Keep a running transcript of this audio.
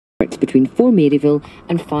between 4 Maryville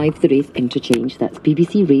and 5 the Wraith interchange. That's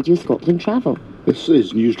BBC Radio Scotland Travel. This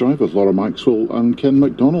is News Drive with Laura Maxwell and Ken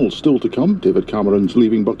MacDonald. Still to come, David Cameron's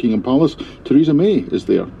leaving Buckingham Palace. Theresa May is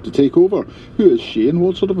there to take over. Who is she and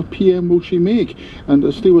what sort of a PM will she make?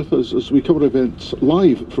 And stay with us as we cover events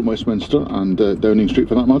live from Westminster and Downing Street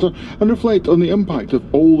for that matter, and reflect on the impact of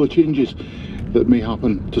all the changes that may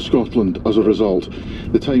happen to Scotland as a result.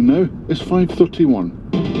 The time now is 5:31.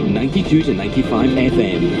 92 to 95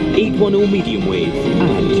 FM, 810 medium wave,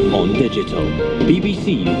 and on digital.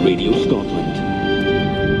 BBC Radio Scotland.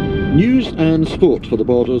 News and sport for the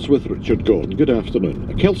Borders with Richard Gordon. Good afternoon.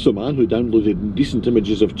 A Kelso man who downloaded indecent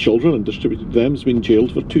images of children and distributed them has been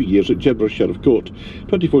jailed for 2 years at Jedburgh Sheriff Court.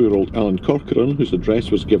 24-year-old Alan Corcoran, whose address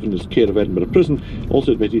was given as care of Edinburgh Prison,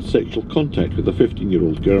 also admitted sexual contact with a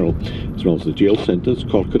 15-year-old girl. As well as the jail sentence,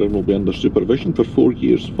 Corcoran will be under supervision for 4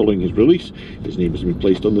 years following his release. His name has been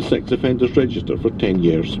placed on the Sex Offenders Register for 10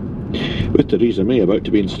 years. With Theresa May about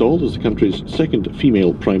to be installed as the country's second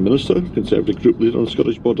female Prime Minister, Conservative group leader on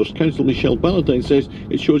Scottish Borders Council Michelle Ballantyne says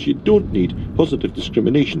it shows you don't need positive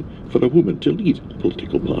discrimination for a woman to lead a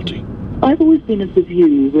political party. I've always been of the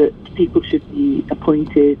view that people should be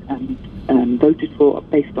appointed and voted for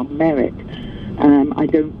based on merit. I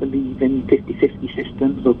don't believe in 50-50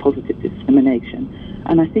 systems or positive discrimination.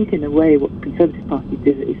 And I think in a way what the Conservative Party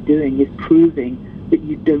is doing is proving that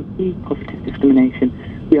you don't need positive discrimination.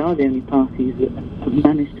 We are the only parties that have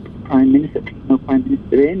managed to put the female Prime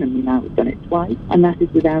Minister in, and now we've done it twice. And that is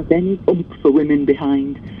without any bump for women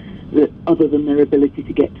behind that, other than their ability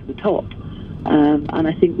to get to the top. And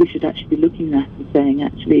I think we should actually be looking at and saying,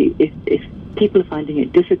 actually, if people are finding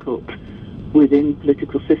it difficult within the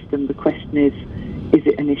political system, the question is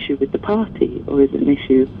it an issue with the party or is it an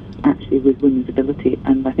issue actually with women's ability?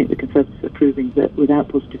 And I think the Conservatives are proving that without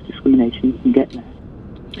positive discrimination you can get there.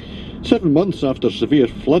 7 months after severe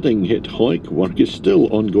flooding hit Hawick, work is still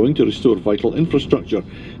ongoing to restore vital infrastructure,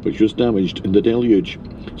 which was damaged in the deluge.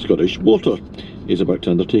 Scottish Water is about to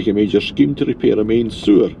undertake a major scheme to repair a main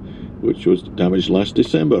sewer, which was damaged last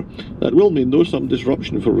December. That will mean, though, some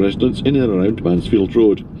disruption for residents in and around Mansfield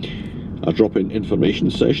Road. A drop-in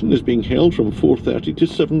information session is being held from 4:30 to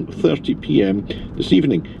 7:30 p.m. this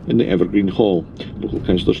evening in the Evergreen Hall. Local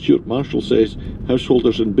councillor Stuart Marshall says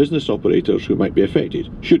householders and business operators who might be affected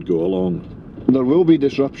should go along. There will be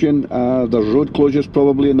disruption. There's road closures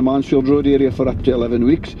probably in the Mansfield Road area for up to 11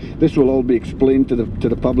 weeks. This will all be explained to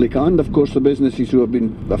the public and, of course, the businesses who have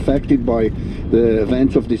been affected by the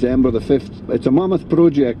events of December the 5th. It's a mammoth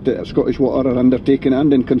project that Scottish Water are undertaking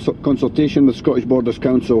and in consultation with Scottish Borders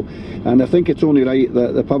Council. And I think it's only right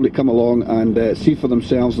that the public come along and see for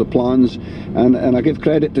themselves the plans. And I give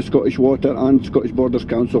credit to Scottish Water and Scottish Borders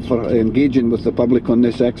Council for engaging with the public on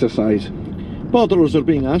this exercise. Borderers are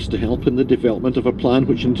being asked to help in the development of a plan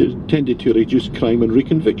which intended to reduce crime and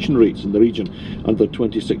reconviction rates in the region. Under the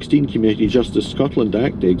 2016 Community Justice Scotland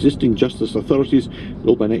Act, the existing justice authorities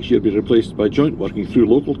will by next year be replaced by joint working through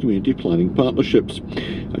local community planning partnerships.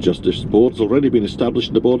 A justice board's already been established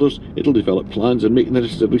in the Borders. It'll develop plans and make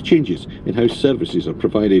necessary changes in how services are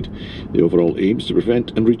provided. The overall aim is to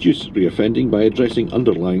prevent and reduce reoffending by addressing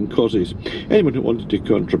underlying causes. Anyone who wanted to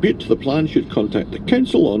contribute to the plan should contact the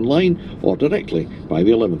council online or directly by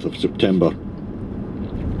the 11th of September.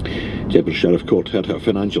 Jedburgh Sheriff Court heard how a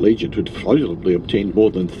financial agent who'd fraudulently obtained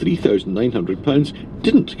more than £3,900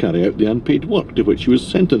 didn't carry out the unpaid work to which he was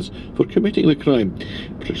sentenced for committing the crime.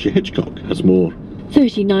 Patricia Hitchcock has more.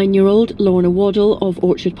 39-year-old Lorna Waddle of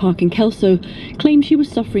Orchard Park in Kelso claimed she was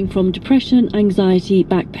suffering from depression, anxiety,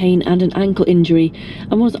 back pain and an ankle injury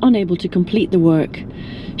and was unable to complete the work.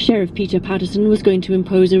 Sheriff Peter Patterson was going to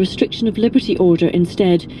impose a restriction of liberty order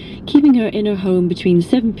instead, keeping her in her home between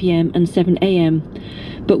 7 p.m. and 7 a.m.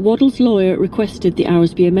 But Waddle's lawyer requested the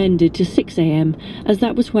hours be amended to 6 a.m. as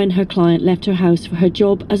that was when her client left her house for her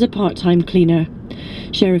job as a part-time cleaner.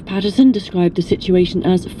 Sheriff Patterson described the situation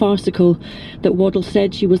as farcical, that Waddle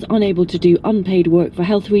said she was unable to do unpaid work for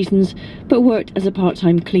health reasons, but worked as a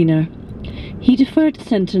part-time cleaner. He deferred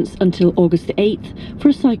sentence until August the 8th for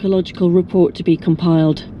a psychological report to be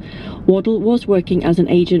compiled. Waddle was working as an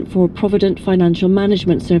agent for Provident Financial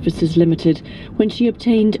Management Services Limited when she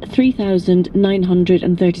obtained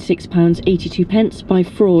 £3,936.82 by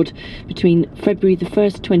fraud between February the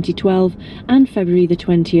 1st, 2012 and February the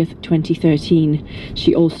 20th, 2013.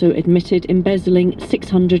 She also admitted embezzling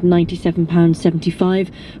 £697.75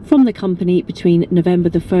 from the company between November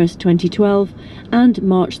the 1st, 2012 and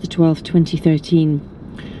March the 12th, 2013.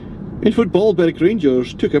 In football, Berwick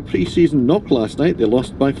Rangers took a pre-season knock last night. They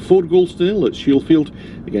lost by 4-0 at Shielfield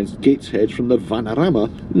against Gateshead from the Vanarama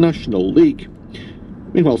National League.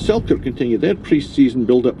 Meanwhile, Selkirk continue their pre-season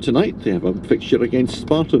build-up tonight. They have a fixture against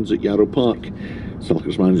Spartans at Yarrow Park.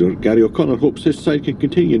 Selkirk's manager Gary O'Connor hopes his side can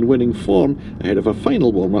continue in winning form ahead of a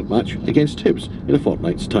final warm-up match against Hibs in a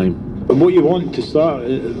fortnight's time. And what you want to start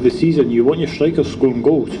the season, you want your strikers scoring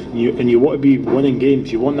goals, and you want to be winning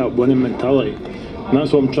games. You want that winning mentality, and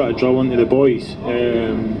that's what I'm trying to draw onto the boys.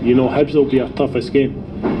 You know, Hibs will be our toughest game.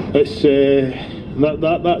 It's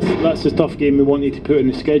that's the tough game we wanted to put in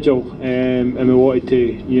the schedule, and we wanted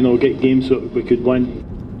to, you know, get games so we could win.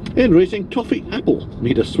 In racing, Toffee Apple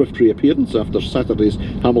made a swift reappearance after Saturday's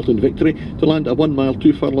Hamilton victory to land a 1 mile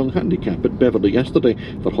 2 furlong handicap at Beverley yesterday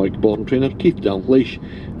for Hawick-born trainer Keith Dalgleish,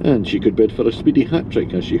 and she could bid for a speedy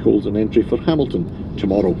hat-trick as she holds an entry for Hamilton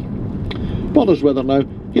tomorrow. Borders weather now,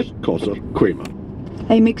 here's Cosser Quamer.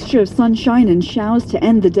 A mixture of sunshine and showers to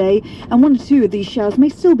end the day, and 1 or 2 of these showers may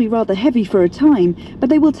still be rather heavy for a time, but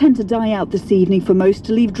they will tend to die out this evening for most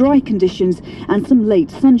to leave dry conditions and some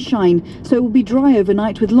late sunshine, so it will be dry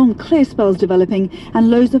overnight with long clear spells developing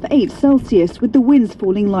and lows of 8 Celsius with the winds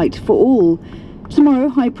falling light for all. Tomorrow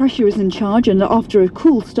high pressure is in charge, and after a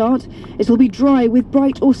cool start it will be dry with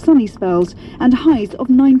bright or sunny spells and highs of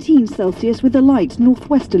 19 Celsius with a light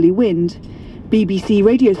northwesterly wind. BBC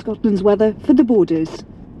Radio Scotland's weather for the Borders.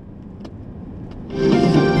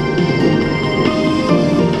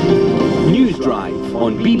 News Drive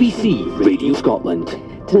on BBC Radio Scotland.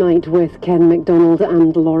 Tonight with Ken MacDonald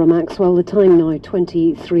and Laura Maxwell. The time now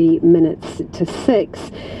 23 minutes to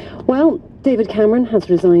 6. Well, David Cameron has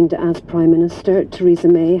resigned as Prime Minister. Theresa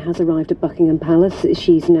May has arrived at Buckingham Palace.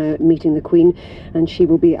 She's now meeting the Queen, and she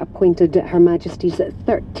will be appointed Her Majesty's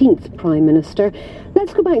 13th Prime Minister.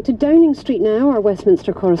 Let's go back to Downing Street now. Our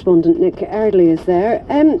Westminster correspondent Nick Ardley is there.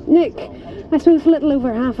 Nick, I suppose a little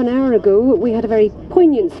over half an hour ago we had a very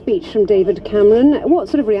poignant speech from David Cameron. What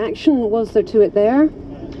sort of reaction was there to it there?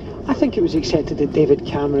 I think it was accepted that David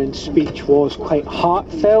Cameron's speech was quite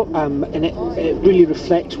heartfelt, and it really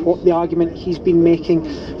reflects what the argument he's been making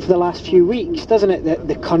for the last few weeks, doesn't it? That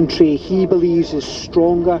the country he believes is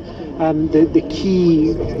stronger. The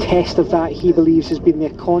key test of that, he believes, has been the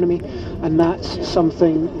economy, and that's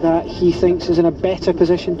something that he thinks is in a better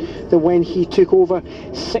position than when he took over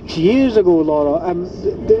 6 years ago, Laura.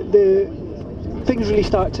 Things really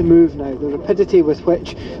start to move now. The rapidity with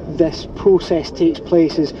which this process takes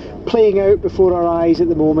place is playing out before our eyes at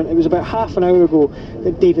the moment. It was about half an hour ago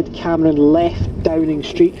that David Cameron left Downing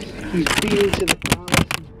Street. He's been to the palace,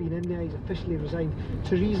 he's been in there, he's officially resigned.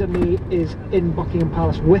 Theresa May is in Buckingham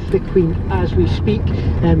Palace with the Queen as we speak,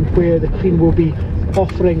 where the Queen will be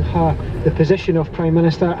offering her the position of Prime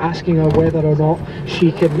Minister, asking her whether or not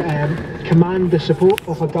she can command the support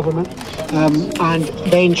of her government, and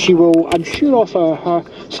then she will, I'm sure, offer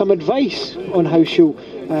her some advice on how she'll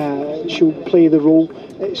play the role.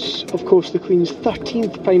 It's, of course, the Queen's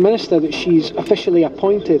 13th Prime Minister that she's officially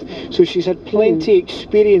appointed, so she's had plenty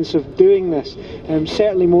experience of doing this,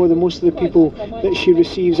 certainly more than most of the people that she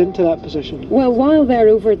receives into that position. Well, while they're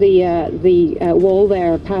over the wall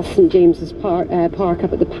there past St James's Park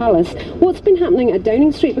up at the Palace, what's been happening at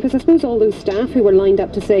Downing Street? Because I suppose all those staff who were lined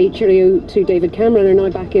up to say cheerio to David Cameron are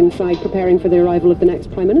now back inside preparing for the arrival of the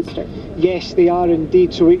next Prime Minister. Yes, they are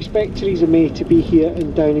indeed. So we expect Theresa May to be here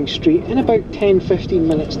in Downing Street in about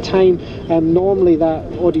 10-15 minutes time. Normally that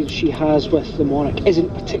audience she has with the monarch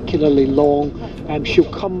isn't particularly long.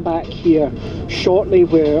 She'll come back here shortly,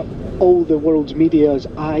 where all the world's media's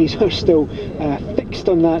eyes are still fixed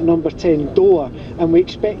on that number 10 door, and we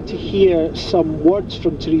expect to hear some words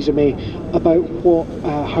from Theresa May about what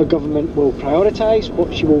her government will prioritise,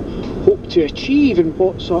 what she will hope to achieve, and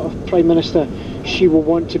what sort of Prime Minister she will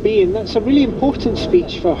want to be. And that's a really important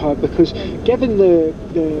speech for her, because given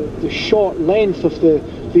the short length of the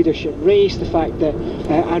leadership race, the fact that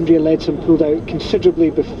Andrea Leadsom pulled out considerably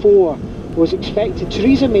before was expected,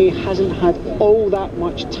 Theresa May hasn't had all that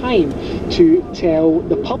much time to tell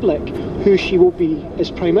the public who she will be as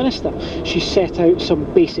Prime Minister. She set out some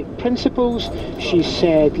basic principles. She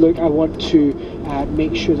said, look, I want to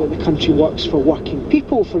make sure that the country works for working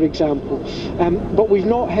people, for example. But we've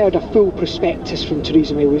not heard a full prospectus from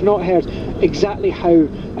Theresa May. We've not heard exactly how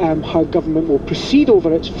her government will proceed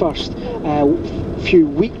over its first few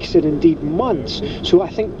weeks and indeed months. So I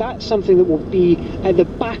think that's something that will be at the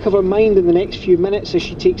back of her mind in the next few minutes as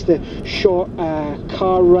she takes the short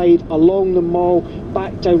car ride along the Mall,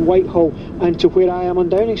 back down Whitehall and to where I am on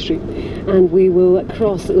Downing Street. And we will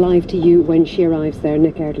cross live to you when she arrives there.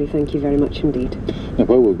 Nick Ardley, thank you very much indeed. Now,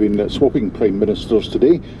 while we've been swapping Prime Ministers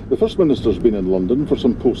today, the First Minister's been in London for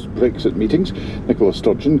some post-Brexit meetings. Nicola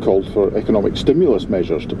Sturgeon called for economic stimulus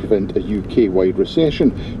measures to prevent a UK-wide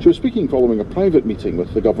recession. She was speaking following a private meeting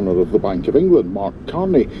with the Governor of the Bank of England, Mark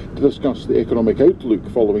Carney, to discuss the economic outlook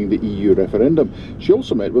following the EU referendum. She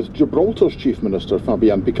also met with Gibraltar's Chief Minister,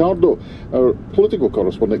 Fabian Picardo. Our political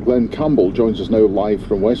correspondent, Glenn Campbell, joins us now live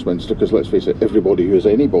from Westminster, because let's face it, everybody who is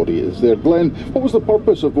anybody is there. Glenn, what was the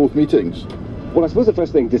purpose of both meetings? Well, I suppose the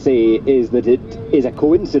first thing to say is that it is a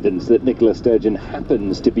coincidence that Nicola Sturgeon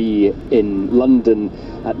happens to be in London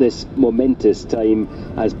at this momentous time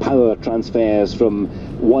as power transfers from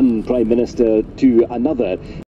one Prime Minister to another.